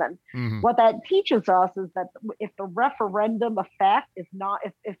 9/11. Mm-hmm. What that teaches us is that if the referendum effect is not,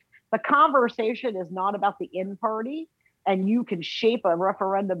 if the conversation is not about the in party, and you can shape a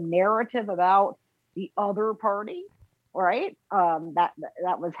referendum narrative about the other party, right? That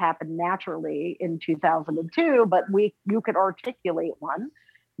was happened naturally in 2002, but you could articulate one,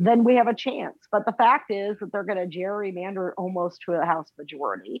 then we have a chance. But the fact is that they're going to gerrymander almost to a House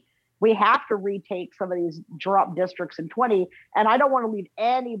majority. We have to retake some of these drop districts in 20, and I don't want to leave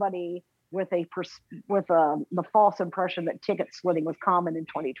anybody with the false impression that ticket splitting was common in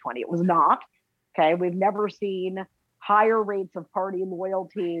 2020. It was not. Okay, we've never seen higher rates of party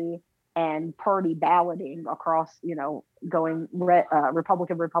loyalty and party balloting across, going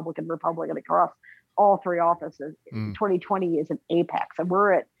Republican across all three offices. 2020 is an apex, and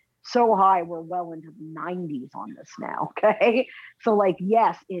we're at so high, we're well into the 90s on this now. Okay, so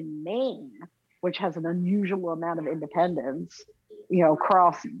yes, in Maine, which has an unusual amount of independents,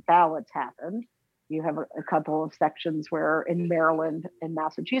 cross ballots happened. You have a couple of sections where in Maryland and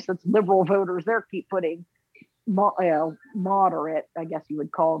Massachusetts, liberal voters there keep putting moderate, I guess you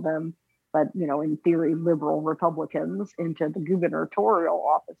would call them, but in theory, liberal Republicans into the gubernatorial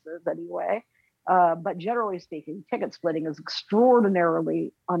offices anyway. But generally speaking, ticket splitting is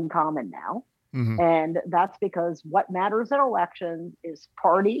extraordinarily uncommon now. Mm-hmm. And that's because what matters in elections is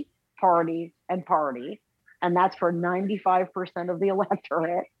party, party, and party. And that's for 95% of the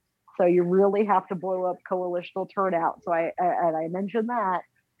electorate. So you really have to blow up coalitional turnout. So I mentioned that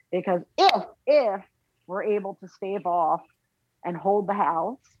because if we're able to stave off and hold the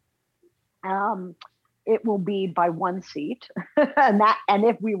House, it will be by one seat. and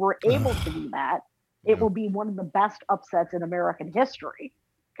if we were able to do that, it will be one of the best upsets in American history.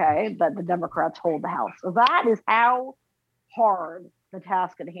 Okay, that the Democrats hold the House. So that is how hard the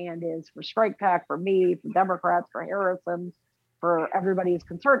task at hand is for Strike Pack, for me, for Democrats, for Harrison, for everybody who's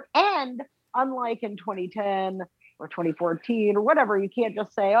concerned. And unlike in 2010 or 2014 or whatever, you can't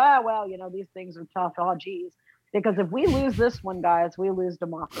just say, oh, well, these things are tough. Oh, geez. Because if we lose this one, guys, we lose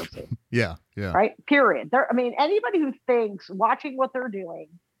democracy. Yeah. Right? Period. Anybody who thinks, watching what they're doing,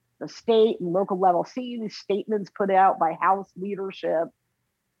 the state and local level, seeing these statements put out by House leadership,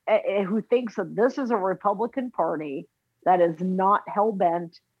 who thinks that this is a Republican Party that is not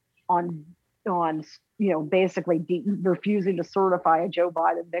hell-bent on basically refusing to certify a Joe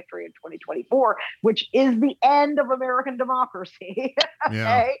Biden victory in 2024, which is the end of American democracy.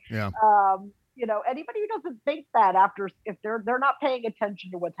 Okay. Yeah. Anybody who doesn't think that if they're not paying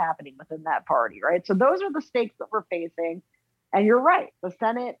attention to what's happening within that party, right? So those are the stakes that we're facing. And you're right. The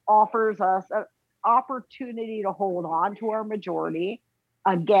Senate offers us an opportunity to hold on to our majority.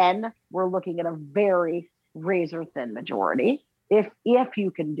 Again, we're looking at a very razor thin majority if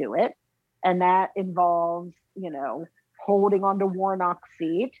you can do it. And that involves, holding on to Warnock's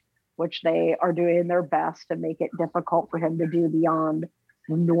seat, which they are doing their best to make it difficult for him to do beyond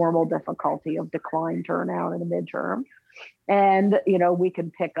the normal difficulty of decline turnout in a midterm. And, we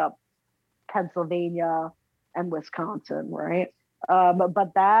can pick up Pennsylvania and Wisconsin, right?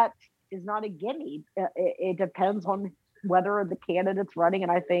 But that is not a gimme. It depends on whether the candidates running,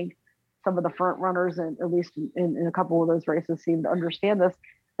 and I think some of the front runners, and at least in a couple of those races, seem to understand this,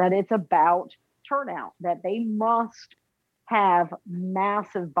 that it's about turnout, that they must have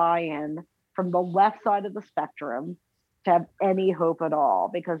massive buy-in from the left side of the spectrum to have any hope at all.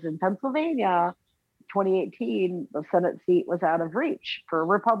 Because in Pennsylvania, 2018, the Senate seat was out of reach for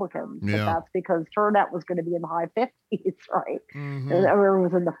Republicans. Yeah. But that's because turnout was going to be in the high 50s, right? Mm-hmm. Or it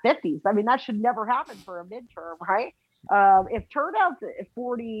was in the 50s. I mean, that should never happen for a midterm, right? If turnout's at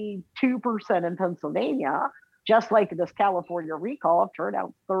 42% in Pennsylvania, just like this California recall, if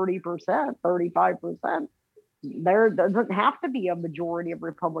turnout's 30%, 35%, there doesn't have to be a majority of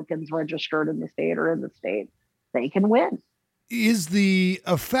Republicans registered in the state or in the state. They can win. Is the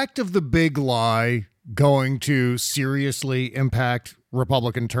effect of the big lie going to seriously impact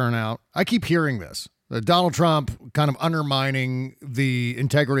Republican turnout? I keep hearing this. Donald Trump kind of undermining the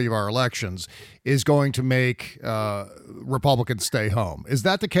integrity of our elections is going to make Republicans stay home. Is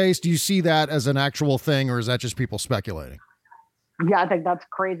that the case? Do you see that as an actual thing, or is that just people speculating? Yeah, I think that's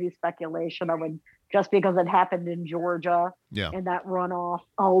crazy speculation. Just because it happened in Georgia and that runoff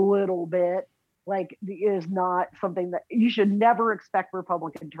a little bit, is not something that you should never expect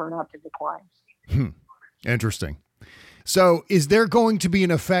Republican turnout to decline. Interesting. So is there going to be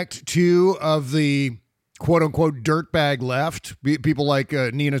an effect, too, of the quote-unquote dirtbag left? People like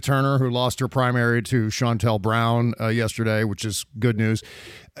Nina Turner, who lost her primary to Shontel Brown yesterday, which is good news.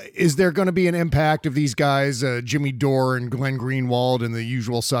 Is there going to be an impact of these guys, Jimmy Dore and Glenn Greenwald and the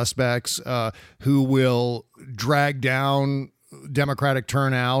usual suspects, who will drag down Democratic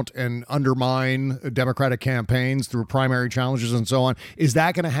turnout and undermine Democratic campaigns through primary challenges and so on? Is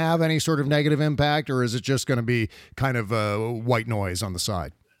that going to have any sort of negative impact, or is it just going to be kind of white noise on the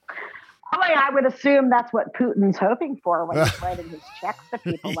side? I would assume that's what Putin's hoping for when he's writing his checks to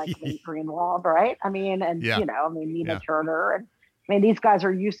people like Lee Greenwald, right? I mean, and Nina Turner, and I mean, these guys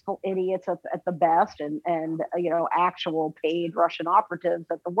are useful idiots at the best, and actual paid Russian operatives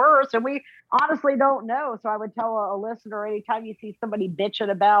at the worst. And we honestly don't know. So I would tell a listener, anytime you see somebody bitching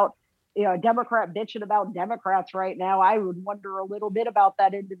about, a Democrat bitching about Democrats right now, I would wonder a little bit about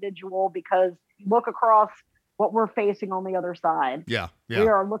that individual, because look across what we're facing on the other side. Yeah. We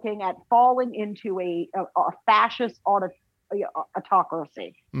are looking at falling into a fascist autocracy.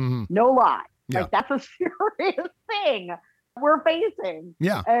 Mm-hmm. No lie. Yeah. Like, that's a serious thing we're facing.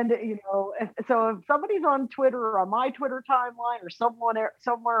 Yeah. And, so if somebody's on Twitter or on my Twitter timeline or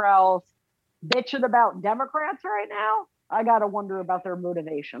somewhere else bitching about Democrats right now, I got to wonder about their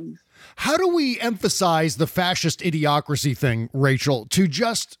motivations. How do we emphasize the fascist idiocracy thing, Rachel, to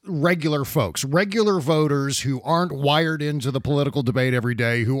just regular folks, regular voters who aren't wired into the political debate every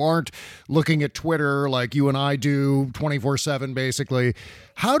day, who aren't looking at Twitter like you and I do 24/7, basically?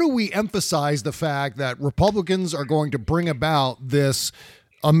 How do we emphasize the fact that Republicans are going to bring about this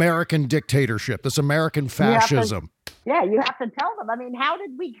American dictatorship, this American fascism? You have to tell them. I mean, how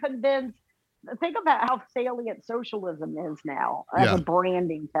did we convince? Think about how salient socialism is now as a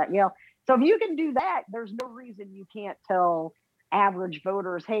branding thing. So if you can do that, there's no reason you can't tell average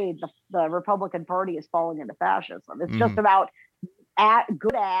voters, hey, the Republican Party is falling into fascism. It's just about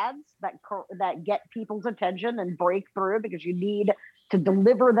good ads that get people's attention and break through, because you need to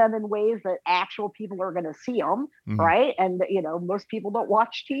deliver them in ways that actual people are going to see them, right? And most people don't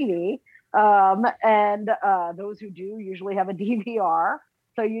watch TV, and those who do usually have a DVR.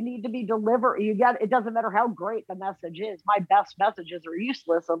 So you need to be delivered. It doesn't matter how great the message is. My best messages are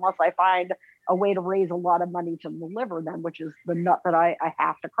useless unless I find a way to raise a lot of money to deliver them, which is the nut that I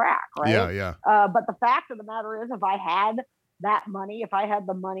have to crack, right? Yeah. But the fact of the matter is, if I had that money, if I had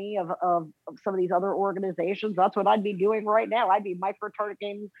the money of some of these other organizations, that's what I'd be doing right now. I'd be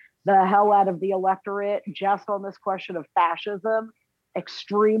micro-targeting the hell out of the electorate just on this question of fascism,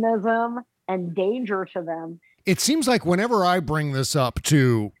 extremism, and danger to them. It seems like whenever I bring this up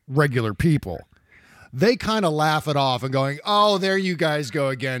to regular people, they kind of laugh it off and going, oh, there you guys go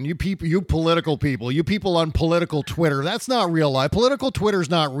again. You people, you political people, you people on political Twitter. That's not real life. Political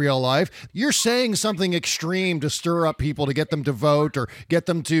Twitter's not real life. You're saying something extreme to stir up people, to get them to vote or get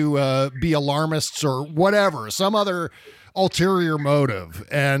them to be alarmists or whatever, some other ulterior motive,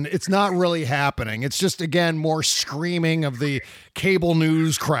 and it's not really happening. It's just, again, more screaming of the cable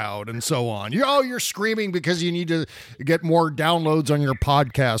news crowd and so on. You're screaming because you need to get more downloads on your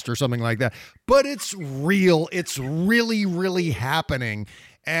podcast or something like that. But it's real. It's really, really happening.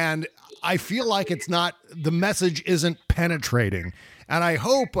 And I feel like the message isn't penetrating. And I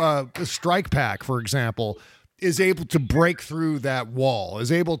hope the Strike Pack, for example, is able to break through that wall,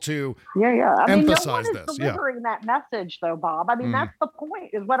 is able to emphasize no one is delivering that message, though, Bob. I mean, that's the point,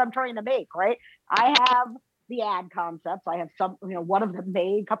 is what I'm trying to make, right? I have the ad concepts. I have some, one of them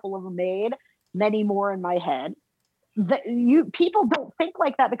made, a couple of them made, many more in my head. People don't think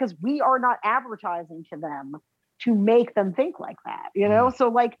like that because we are not advertising to them to make them think like that, So,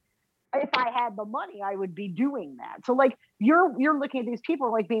 like, if I had the money, I would be doing that. So, like, you're looking at these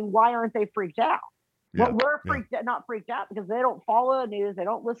people like being, why aren't they freaked out? Well, we're not freaked out because they don't follow the news. They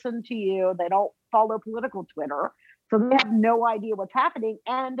don't listen to you. They don't follow political Twitter. So they have no idea what's happening.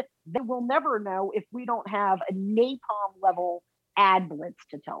 And they will never know if we don't have a napalm level ad blitz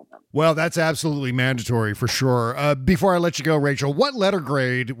to tell them. Well, that's absolutely mandatory for sure. Before I let you go, Rachel, what letter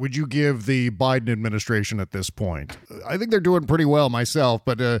grade would you give the Biden administration at this point? I think they're doing pretty well myself,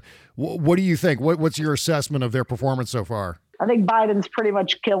 but what do you think? What's your assessment of their performance so far? I think Biden's pretty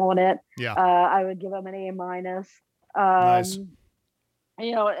much killing it. Yeah. I would give him an A-. Nice.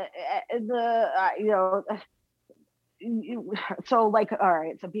 So like, all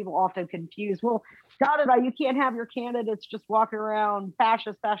right. So people often confuse, well, you can't have your candidates just walking around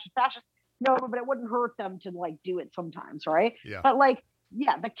fascist. No, but it wouldn't hurt them to like do it sometimes. Right. Yeah. But like,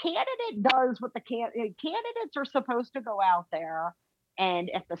 the candidate does what candidates are supposed to go out there and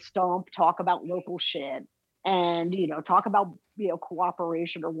at the stump talk about local shit. And, talk about,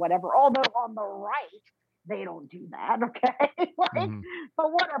 cooperation or whatever. Although on the right, they don't do that. Okay.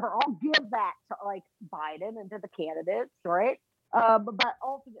 But whatever, I'll give that to like Biden and to the candidates. Right. But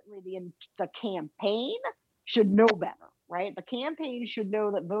ultimately the campaign should know better. Right. The campaign should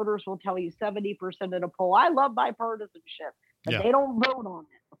know that voters will tell you 70% in a poll. I love bipartisanship, but they don't vote on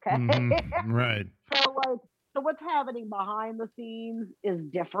it. Okay. Right. So what's happening behind the scenes is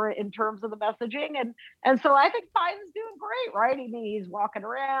different in terms of the messaging. And so I think Biden's doing great, right? I mean, he's walking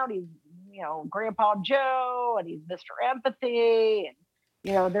around, he's, Grandpa Joe, and he's Mr. Empathy.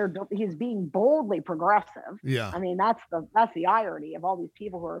 he's being boldly progressive. Yeah. I mean, that's the irony of all these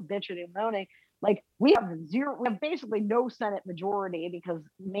people who are bitching and moaning. Like we have basically no Senate majority because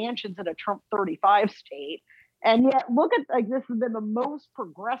Manchin's in a Trump 35 state. And yet look at, like, this has been the most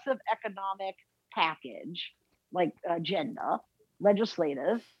progressive economic package, like agenda,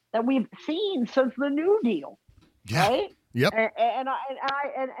 legislative, that we've seen since the New Deal. Yeah. Right? Yep.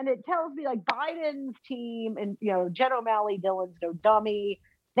 And it tells me, like, Biden's team and, Jen O'Malley Dillon's no dummy.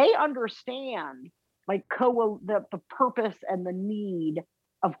 They understand, like, the purpose and the need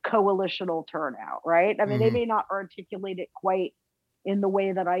of coalitional turnout, right? I mean, they may not articulate it quite in the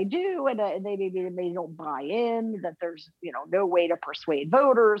way that I do, and they don't buy in that there's no way to persuade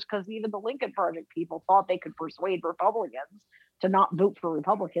voters, because even the Lincoln Project people thought they could persuade Republicans to not vote for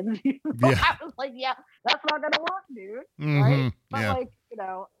Republicans. I was like, yeah, that's not going to work, dude. Right? But I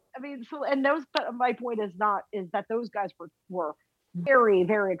mean, so, and those, but my point is that those guys were very,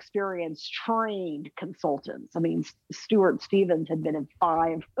 very experienced, trained consultants. I mean, Stuart Stevens had been in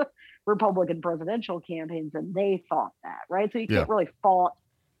 5 Republican presidential campaigns, and they thought that, right? So you can't really fault,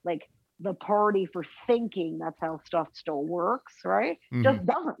 like, the party for thinking that's how stuff still works, right? Just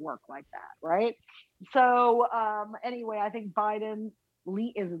doesn't work like that, right? So anyway, I think Biden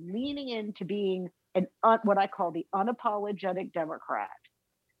is leaning into being what I call the unapologetic Democrat.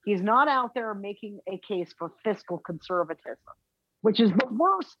 He's not out there making a case for fiscal conservatism, which is the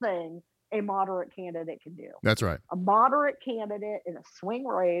worst thing a moderate candidate can do. That's right. A moderate candidate in a swing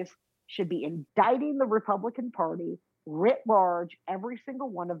race should be indicting the Republican Party writ large, every single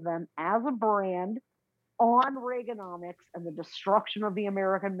one of them, as a brand on Reaganomics and the destruction of the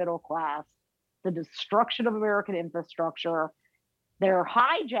American middle class, the destruction of American infrastructure. They're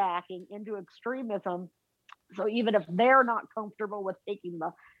hijacking into extremism. So even if they're not comfortable with taking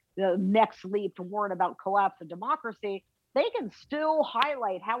the next leap to warn about collapse of democracy, they can still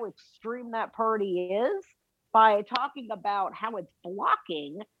highlight how extreme that party is by talking about how it's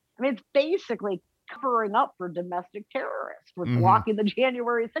blocking. I mean, it's basically covering up for domestic terrorists with blocking the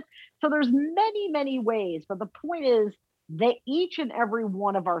January 6th. So there's many, many ways. But the point is that each and every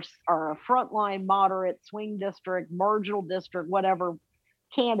one of our frontline, moderate, swing district, marginal district, whatever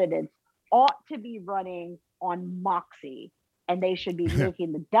candidates ought to be running on moxie. And they should be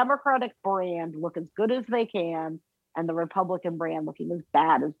making the Democratic brand look as good as they can and the Republican brand looking as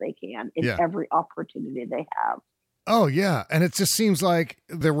bad as they can in every opportunity they have. Oh, yeah. And it just seems like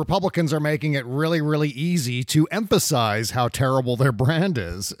the Republicans are making it really, really easy to emphasize how terrible their brand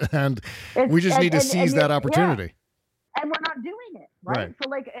is. And we just need to seize that opportunity. Yeah. And we're not doing it. Right. So,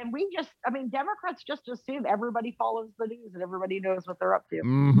 like, and Democrats just assume everybody follows the news and everybody knows what they're up to.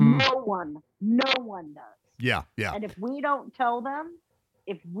 No one does. Yeah. Yeah. And if we don't tell them,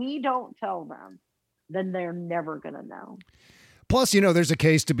 then they're never going to know. Plus, there's a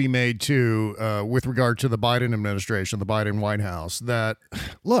case to be made, too, with regard to the Biden administration, the Biden White House, that,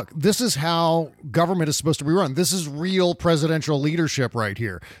 look, this is how government is supposed to be run. This is real presidential leadership right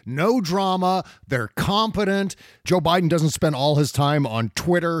here. No drama. They're competent. Joe Biden doesn't spend all his time on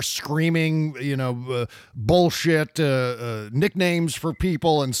Twitter screaming, bullshit, nicknames for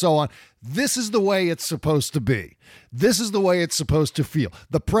people and so on. This is the way it's supposed to be. This is the way it's supposed to feel.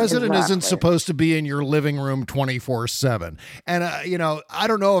 The president isn't supposed to be in your living room 24/7. And, I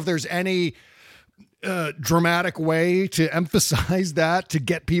don't know if there's any dramatic way to emphasize that, to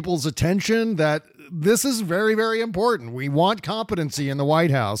get people's attention, that this is very, very important. We want competency in the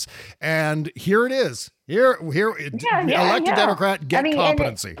White House. And here it is. Elected Democrat, get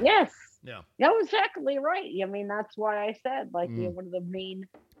competency. Yes. Yeah. No, exactly right. I mean, that's why I said, like, one of the main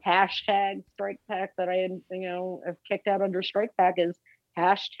hashtag Strike Pack that I, have kicked out under Strike Pack is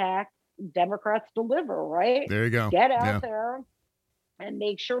hashtag Democrats deliver, right? There you go. Get out there and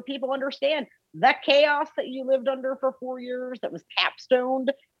make sure people understand the chaos that you lived under for 4 years that was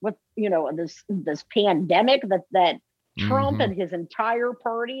capstoned with, this pandemic that Trump and his entire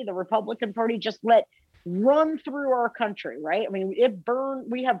party, the Republican Party, just let run through our country, right? I mean, we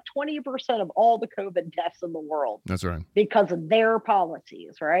have 20% of all the COVID deaths in the world. That's right. Because of their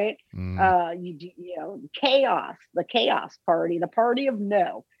policies, right? Chaos, the chaos party, the party of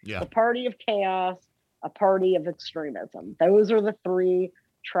no, the party of chaos, a party of extremism. Those are the 3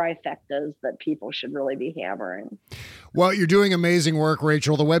 trifectas that people should really be hammering. Well, you're doing amazing work,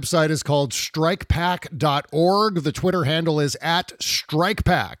 Rachel. The website is called strikepack.org. The Twitter handle is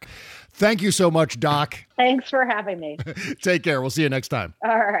 @strikepack. Thank you so much, Doc. Thanks for having me. Take care. We'll see you next time.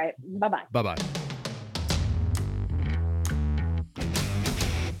 All right. Bye-bye. Bye-bye.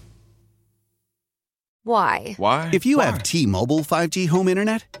 Why? Why? If you have T-Mobile 5G home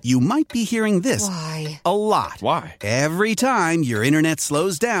internet, you might be hearing this Why? a lot. Why? Every time your internet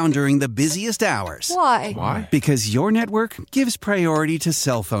slows down during the busiest hours. Why? Why? Because your network gives priority to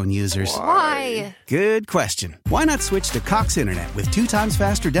cell phone users. Why? Good question. Why not switch to Cox Internet with 2 times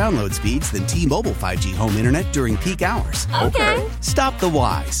faster download speeds than T-Mobile 5G home internet during peak hours? Okay. Stop the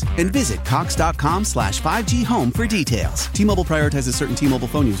whys and visit cox.com/5G home for details. T-Mobile prioritizes certain T-Mobile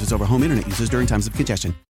phone users over home internet users during times of congestion.